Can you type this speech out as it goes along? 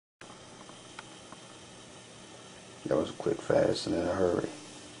That was quick, fast, and in a hurry.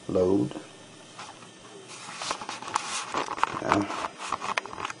 Load. Now,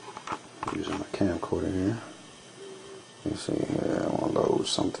 using my camcorder here. Let's see here. I want to load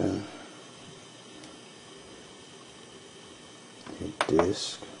something. A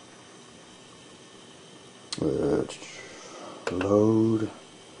disk. Load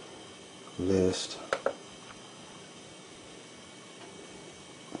list.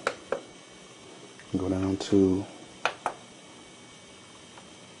 Go down to,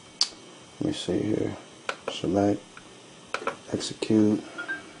 let me see here, select, execute.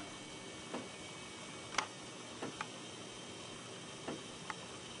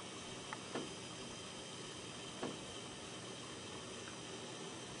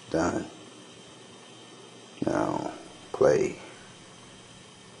 Done. Now play.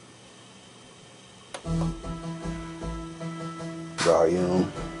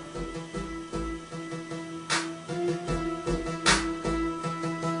 Volume.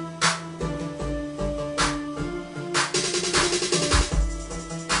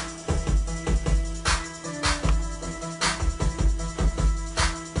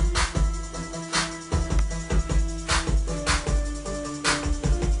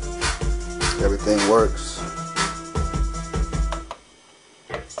 Everything works.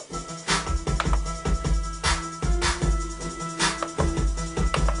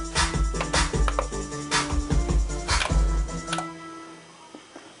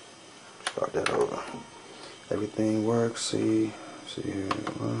 Start that over. Everything works. See here.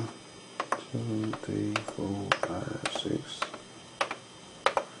 1, 2, 3, 4, 5, 6.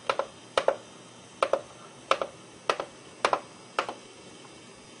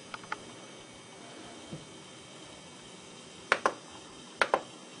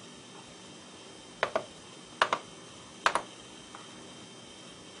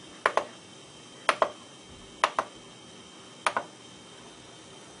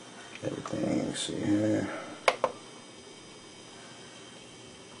 Everything, see here.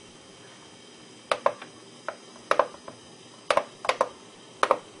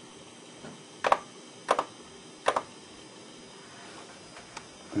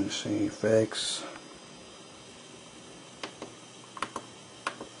 Let's see, effects.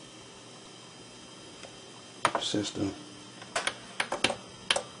 System.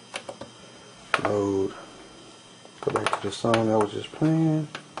 Load. Go back to the song that was just playing.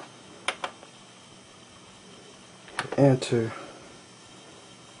 Enter.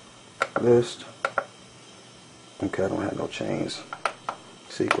 List. Okay, I don't have no chains.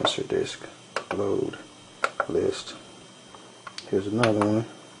 Sequencer disk. Load. List. Here's another one.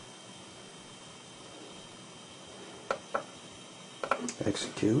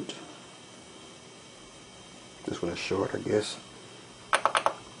 Execute. This one is short, I guess.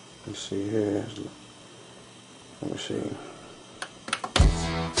 Let's see here. Let me see.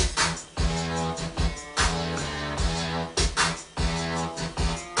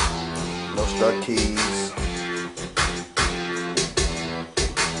 No start keys.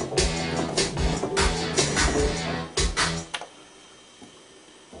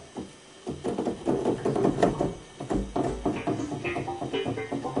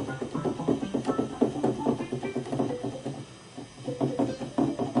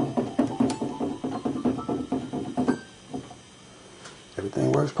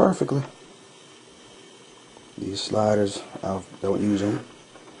 Everything works perfectly. These sliders, I don't use them,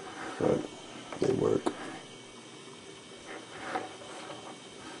 but they work.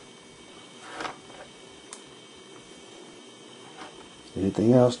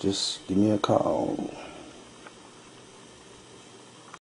 Anything else, just give me a call.